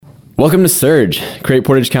Welcome to Surge, Create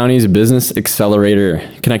Portage County's business accelerator,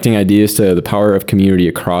 connecting ideas to the power of community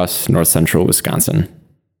across north central Wisconsin.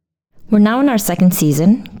 We're now in our second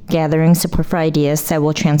season, gathering support for ideas that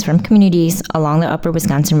will transform communities along the upper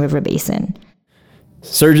Wisconsin River Basin.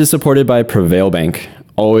 Surge is supported by Prevail Bank,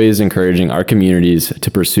 always encouraging our communities to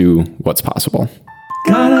pursue what's possible.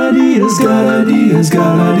 Got ideas, got ideas,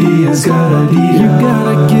 got ideas, got ideas. You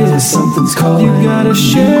gotta get something's calling. You gotta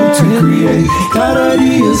share to create. Got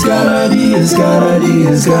ideas, got ideas, got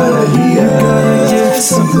ideas, got ideas. You gotta get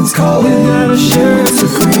something's calling. You gotta share to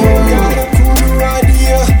create. Got a cool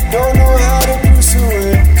idea, don't know how to pursue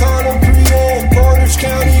it. Call them create. Portage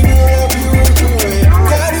County will help you do it.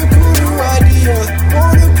 Got a cool idea,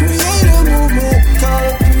 wanna create a movement. Call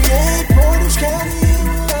them create. Portage County.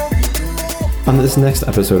 On this next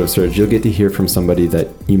episode of Surge, you'll get to hear from somebody that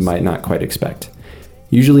you might not quite expect.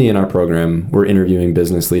 Usually in our program, we're interviewing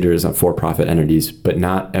business leaders of for-profit entities, but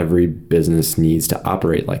not every business needs to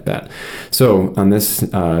operate like that. So on this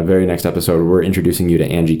very next episode, we're introducing you to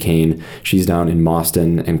Angie Kane. She's down in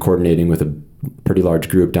Mauston and coordinating with a pretty large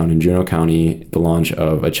group down in Juneau County, the launch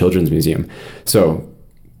of a children's museum. So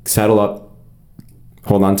saddle up,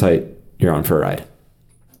 hold on tight, you're on for a ride.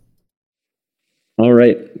 All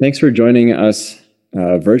right. Thanks for joining us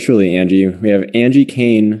virtually, Angie. We have Angie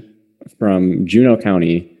Kane from Juneau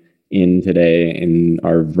County in today in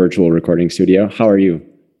our virtual recording studio. How are you?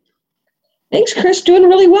 Thanks, Chris. Doing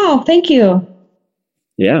really well. Thank you.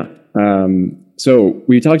 Yeah. So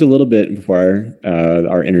we talked a little bit before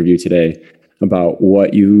our interview today about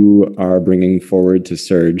what you are bringing forward to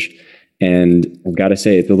Surge. And I've got to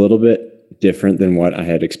say, it's a little bit different than what I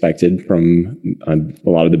had expected from a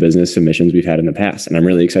lot of the business submissions we've had in the past. And I'm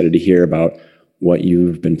really excited to hear about what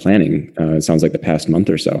you've been planning. It sounds like the past month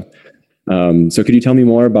or so. So could you tell me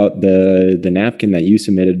more about the napkin that you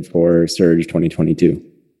submitted for Surge 2022?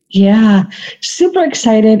 Yeah, super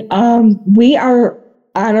excited. We are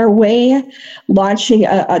on our way launching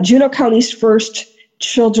a Juneau County's first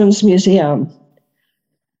children's museum.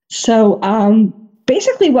 So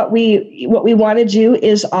basically what we want to do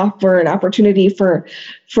is offer an opportunity for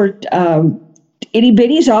itty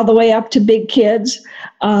bitties all the way up to big kids,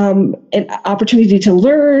 an opportunity to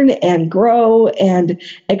learn and grow and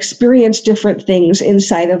experience different things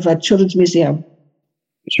inside of a children's museum.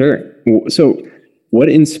 Sure. So what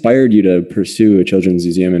inspired you to pursue a children's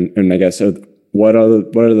museum? And I guess what are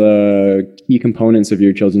the key components of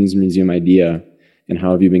your children's museum idea, and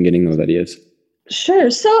how have you been getting those ideas? Sure.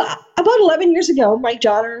 So about 11 years ago, my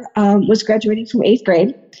daughter was graduating from 8th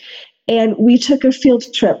grade, and we took a field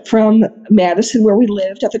trip from Madison, where we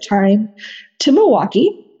lived at the time, to Milwaukee.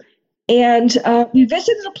 And we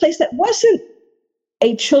visited a place that wasn't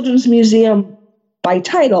a children's museum by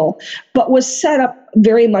title, but was set up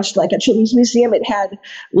very much like a children's museum. It had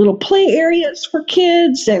little play areas for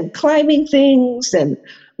kids and climbing things and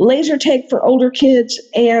laser tag for older kids.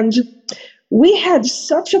 And we had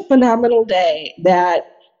such a phenomenal day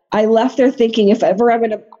that I left there thinking, if ever I'm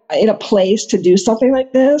in a place to do something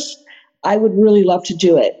like this, I would really love to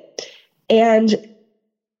do it. And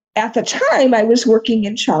at the time, I was working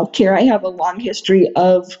in childcare. I have a long history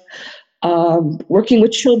of working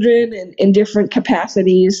with children in different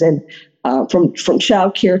capacities, and from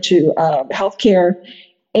childcare to healthcare,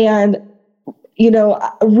 and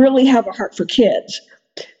I really have a heart for kids.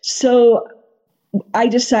 So I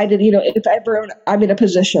decided, if ever I'm in a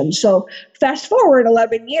position. So fast forward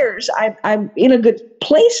 11 years, I'm in a good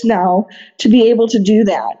place now to be able to do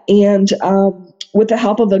that. And with the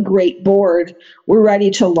help of a great board, we're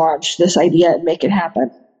ready to launch this idea and make it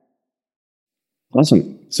happen.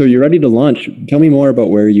 Awesome. So you're ready to launch. Tell me more about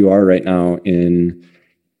where you are right now in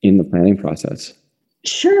the planning process.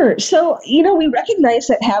 Sure. So, we recognize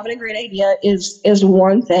that having a great idea is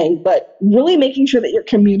one thing, but really making sure that your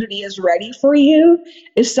community is ready for you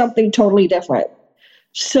is something totally different.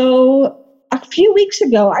 So a few weeks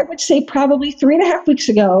ago, I would say probably 3.5 weeks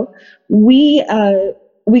ago, we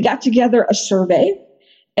got together a survey,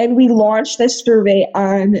 and we launched this survey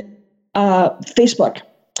on Facebook.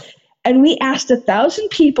 And we asked 1,000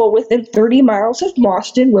 people within 30 miles of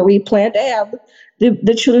Mauston, where we plan to have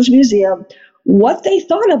the Children's Museum, what they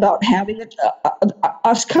thought about having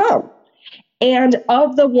us come. And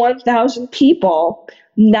of the 1,000 people,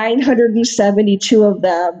 972 of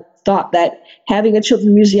them thought that having a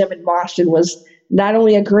children's museum in Mauston was not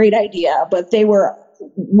only a great idea, but they were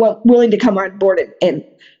willing to come on board and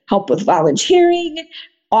help with volunteering,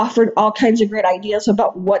 offered all kinds of great ideas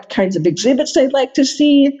about what kinds of exhibits they'd like to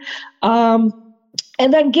see, and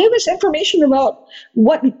then gave us information about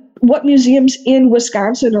what museums in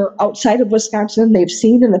Wisconsin or outside of Wisconsin they've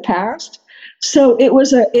seen in the past. So it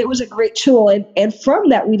was a great tool, and from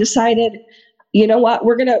that we decided, you know what,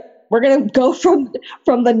 we're gonna go from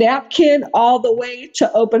the napkin all the way to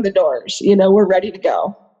open the doors. We're ready to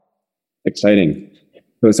go. Exciting.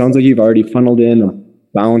 So it sounds like you've already funneled in a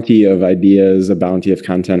bounty of ideas, a bounty of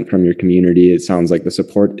content from your community. It sounds like the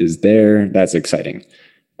support is there. That's exciting.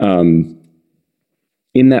 In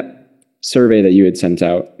that survey that you had sent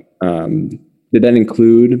out, did that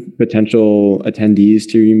include potential attendees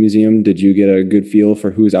to your museum? Did you get a good feel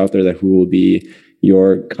for who's out there, who will be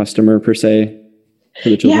your customer per se?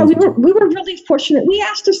 Yeah, we were really fortunate. We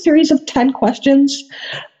asked a series of 10 questions.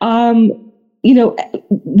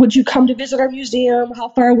 Would you come to visit our museum? How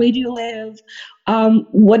far away do you live?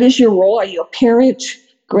 What is your role? Are you a parent,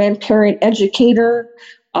 grandparent, educator,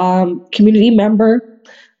 community member?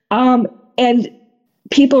 And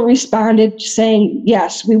people responded saying,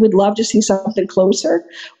 yes, we would love to see something closer.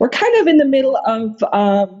 We're kind of in the middle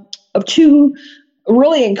of two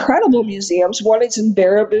really incredible museums. One is in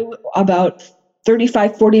Baraboo, about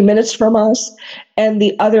 35-40 minutes from us, and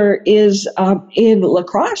the other is in La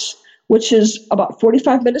Crosse, which is about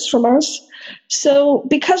 45 minutes from us. So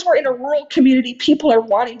because we're in a rural community, people are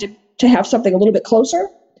wanting to have something a little bit closer.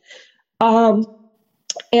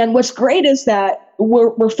 And what's great is that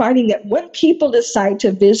we're finding that when people decide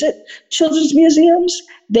to visit children's museums,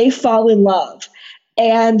 they fall in love.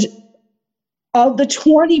 And of the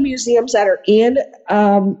 20 museums that are in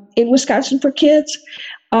Wisconsin for kids,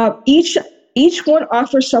 each one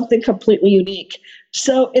offers something completely unique.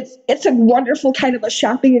 So it's a wonderful kind of a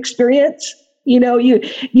shopping experience.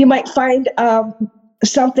 You might find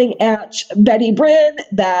something at Betty Brinn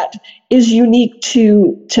that is unique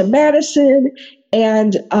to Madison.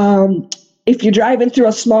 And if you're driving through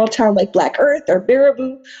a small town like Black Earth or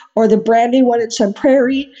Baraboo or the brand new one in Sun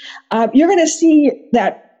Prairie, you're going to see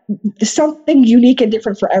that something unique and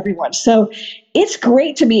different for everyone. So it's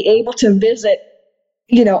great to be able to visit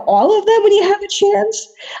all of them when you have a chance.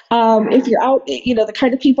 If you're out, the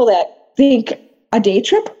kind of people that think a day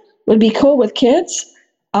trip would be cool with kids.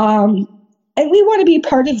 And we want to be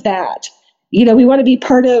part of that. We want to be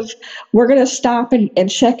part of, we're going to stop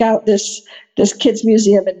and check out this kids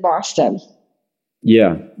museum in Boston.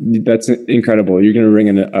 Yeah, that's incredible. You're going to bring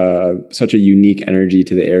in such a unique energy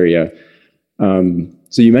to the area.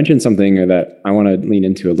 So you mentioned something that I want to lean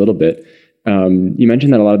into a little bit. You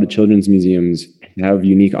mentioned that a lot of the children's museums have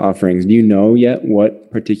unique offerings. Do you know yet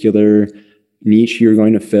what particular niche you're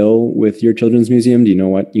going to fill with your children's museum? Do you know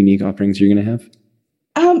what unique offerings you're going to have?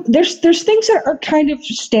 There's things that are kind of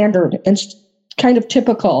standard and kind of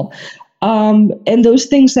typical. And those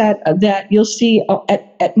things that you'll see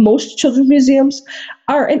at most children's museums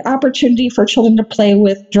are an opportunity for children to play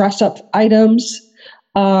with dress-up items,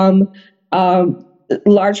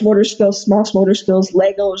 large motor skills, small motor skills,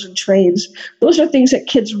 Legos and trains. Those are things that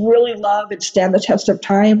kids really love and stand the test of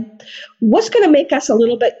time. What's going to make us a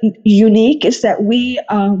little bit unique is that we,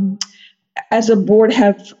 as a board,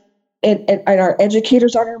 have and our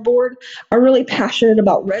educators on our board are really passionate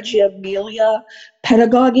about Regia Emilia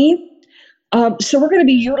pedagogy. So we're going to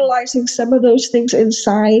be utilizing some of those things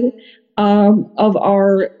inside of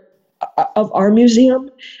our museum.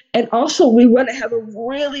 And also we want to have a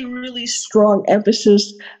really, really strong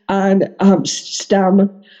emphasis on STEM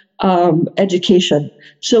education.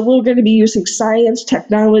 So we're going to be using science,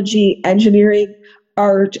 technology, engineering,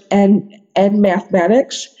 art, and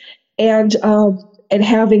mathematics, and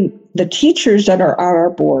having the teachers that are on our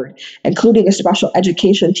board, including a special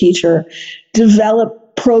education teacher,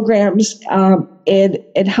 develop programs and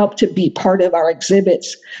help to be part of our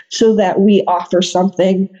exhibits so that we offer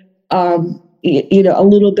something a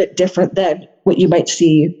little bit different than what you might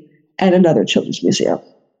see at another children's museum.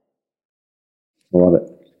 I love it.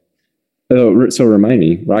 So remind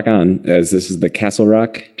me, rock on, as this is the Castle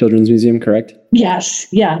Rock Children's Museum, correct? Yes.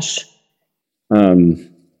 I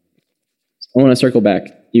want to circle back.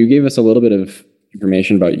 You gave us a little bit of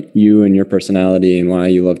information about you and your personality and why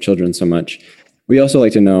you love children so much. We also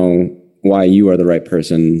like to know why you are the right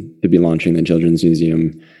person to be launching the Children's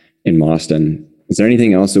Museum in Boston. Is there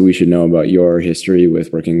anything else that we should know about your history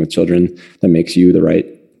with working with children that makes you the right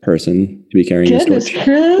person to be carrying this torch? Goodness,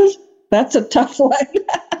 Chris, that's a tough one.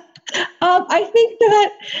 I think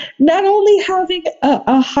that not only having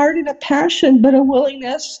a heart and a passion, but a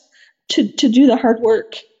willingness to do the hard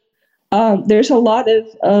work. There's a lot of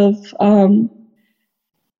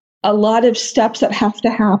steps that have to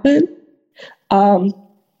happen.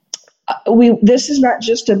 This is not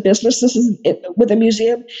just a business. This is with a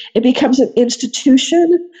museum. It becomes an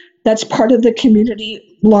institution that's part of the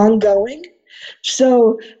community long going.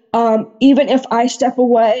 So even if I step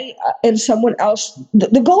away and someone else,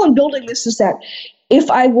 the goal in building this is that if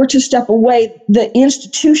I were to step away, the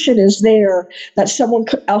institution is there that someone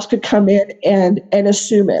else could come in and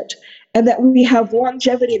assume it, and that we have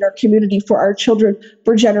longevity in our community for our children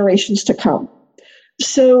for generations to come.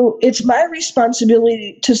 So it's my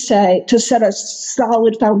responsibility to set a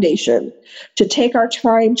solid foundation, to take our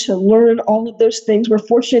time to learn all of those things. We're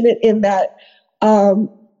fortunate in that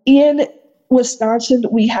in Wisconsin,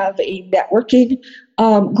 we have a networking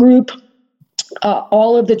group.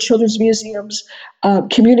 All of the children's museums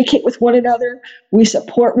communicate with one another. We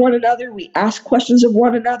support one another. We ask questions of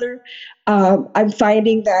one another. I'm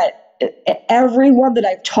finding that everyone that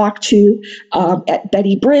I've talked to at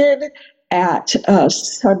Betty Bryn, at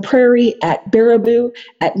Sun Prairie, at Baraboo,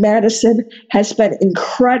 at Madison has been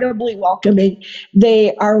incredibly welcoming.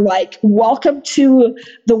 They are like, welcome to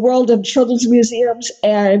the world of children's museums,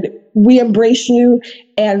 and we embrace you,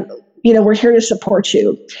 and we're here to support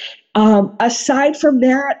you. Aside from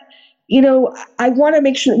that, I want to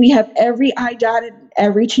make sure that we have every I dotted and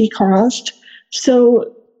every T crossed.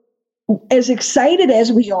 So as excited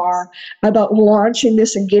as we are about launching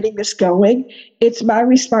this and getting this going, it's my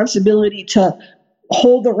responsibility to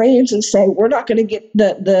hold the reins and say, we're not going to get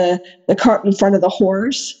the cart in front of the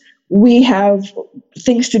horse. We have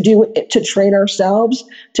things to do to train ourselves,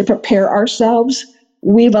 to prepare ourselves.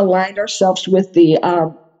 We've aligned ourselves with the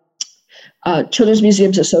Children's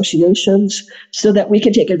Museums Associations so that we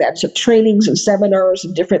can take advantage of trainings and seminars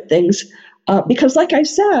and different things. Because like I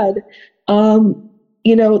said,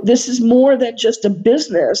 this is more than just a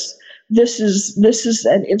business. This is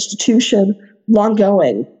an institution long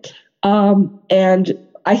going. And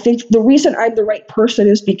I think the reason I'm the right person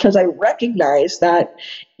is because I recognize that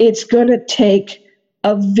it's going to take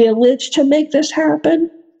a village to make this happen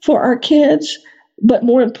for our kids. But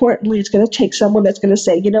more importantly, it's going to take someone that's going to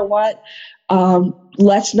say, you know what,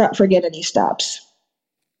 let's not forget any steps.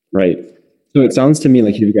 Right. So it sounds to me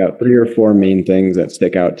like you've got 3 or 4 main things that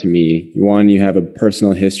stick out to me. One, you have a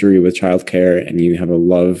personal history with childcare, and you have a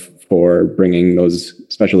love for bringing those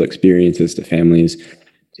special experiences to families.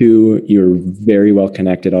 2, you're very well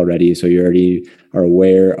connected already, so you already are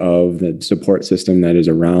aware of the support system that is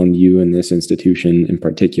around you and this institution in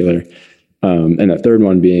particular. And the third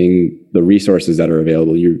one being the resources that are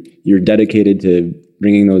available. You're dedicated to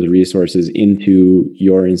bringing those resources into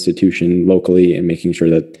your institution locally and making sure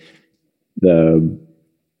that the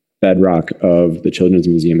bedrock of the Children's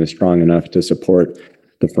Museum is strong enough to support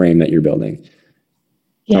the frame that you're building.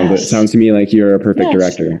 Yes. Sounds to me like you're a perfect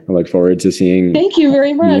director. I look forward to seeing Thank you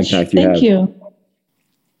very much. the impact you have. Thank you.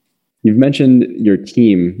 You've mentioned your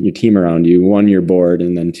team around you. 1, your board,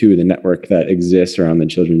 and then 2, the network that exists around the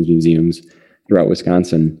children's museums throughout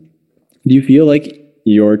Wisconsin. Do you feel like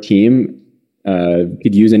your team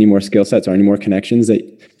could use any more skill sets or any more connections that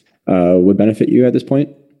would benefit you at this point?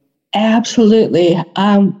 Absolutely.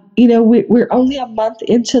 We're only a month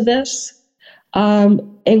into this, and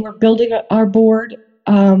we're building our board.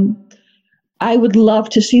 I would love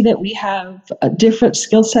to see that we have different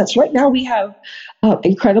skill sets. Right now, we have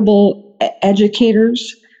incredible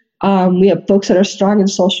educators. We have folks that are strong in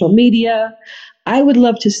social media. I would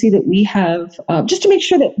love to see that we have, just to make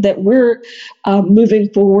sure that we're moving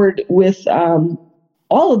forward with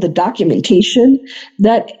all of the documentation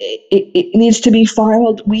that it needs to be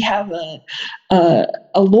filed. We have a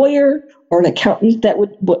lawyer or an accountant that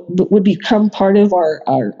would become part of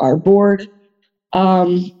our board.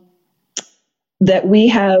 That we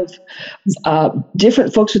have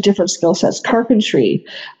different folks with different skill sets, carpentry,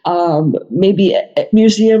 maybe a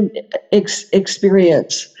museum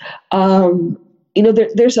experience.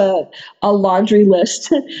 There's a laundry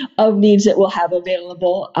list of needs that we'll have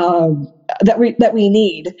available that we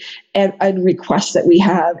need and requests that we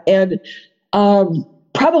have, and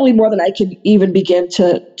probably more than I can even begin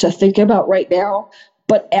to think about right now.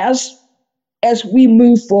 But as we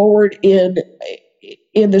move forward in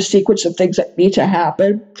the sequence of things that need to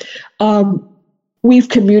happen, we're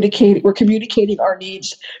communicating our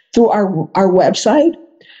needs through our website.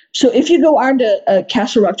 So if you go on to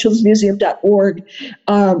CastleRockChildren'sMuseum.org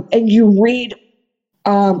and you read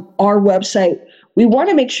our website, we want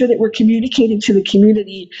to make sure that we're communicating to the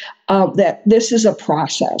community that this is a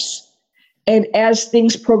process. And as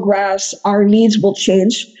things progress, our needs will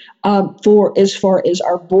change for as far as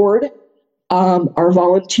our board, our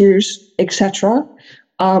volunteers, etc.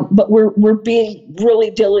 But we're being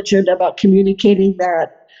really diligent about communicating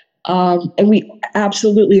that. And we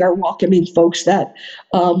absolutely are welcoming folks that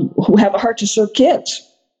who have a heart to serve kids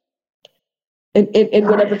in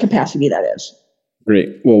whatever capacity that is.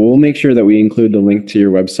 Great. Well, we'll make sure that we include the link to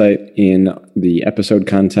your website in the episode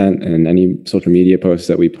content and any social media posts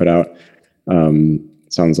that we put out.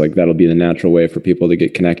 Sounds like that'll be the natural way for people to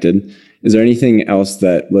get connected. Is there anything else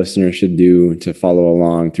that listeners should do to follow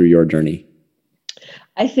along through your journey?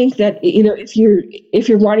 I think that, if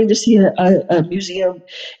you're wanting to see a museum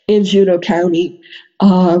in Juneau County,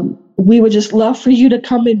 we would just love for you to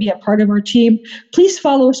come and be a part of our team. Please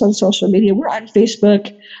follow us on social media. We're on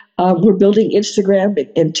Facebook. We're building Instagram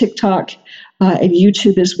and TikTok and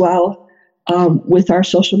YouTube as well with our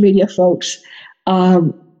social media folks.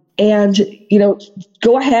 And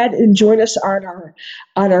go ahead and join us on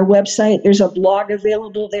our website. There's a blog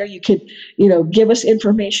available there. You could, give us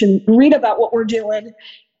information, read about what we're doing,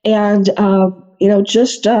 and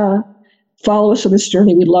just follow us on this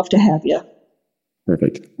journey. We'd love to have you.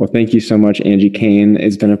 Perfect. Well, thank you so much, Angie Kane.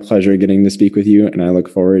 It's been a pleasure getting to speak with you, and I look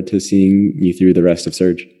forward to seeing you through the rest of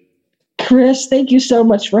Surge. Chris, thank you so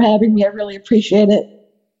much for having me. I really appreciate it.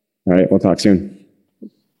 All right, we'll talk soon.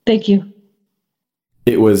 Thank you.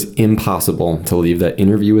 It was impossible to leave that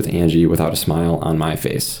interview with Angie without a smile on my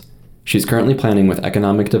face. She's currently planning with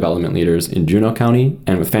economic development leaders in Juneau County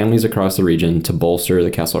and with families across the region to bolster the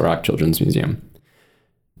Castle Rock Children's Museum.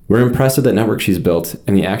 We're impressed with the network she's built,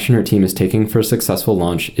 and the action her team is taking for a successful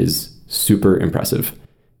launch is super impressive.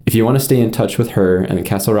 If you want to stay in touch with her and the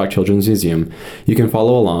Castle Rock Children's Museum, you can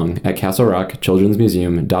follow along at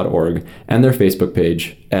castlerockchildrensmuseum.org and their Facebook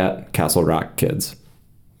page at Castle Rock Kids.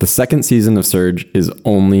 The second season of Surge is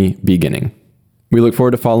only beginning. We look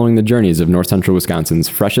forward to following the journeys of North Central Wisconsin's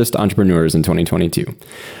freshest entrepreneurs in 2022.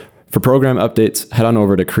 For program updates, head on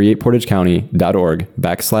over to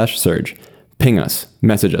createportagecounty.org/surge. Ping us,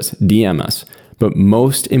 message us, DM us, but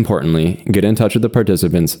most importantly, get in touch with the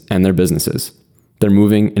participants and their businesses. They're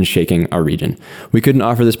moving and shaking our region. We couldn't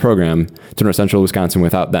offer this program to North Central Wisconsin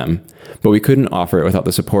without them, but we couldn't offer it without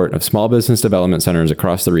the support of small business development centers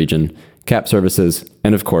across the region, CAP Services,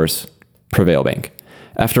 and of course, Prevail Bank.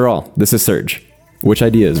 After all, this is Surge. Which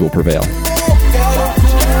ideas will prevail?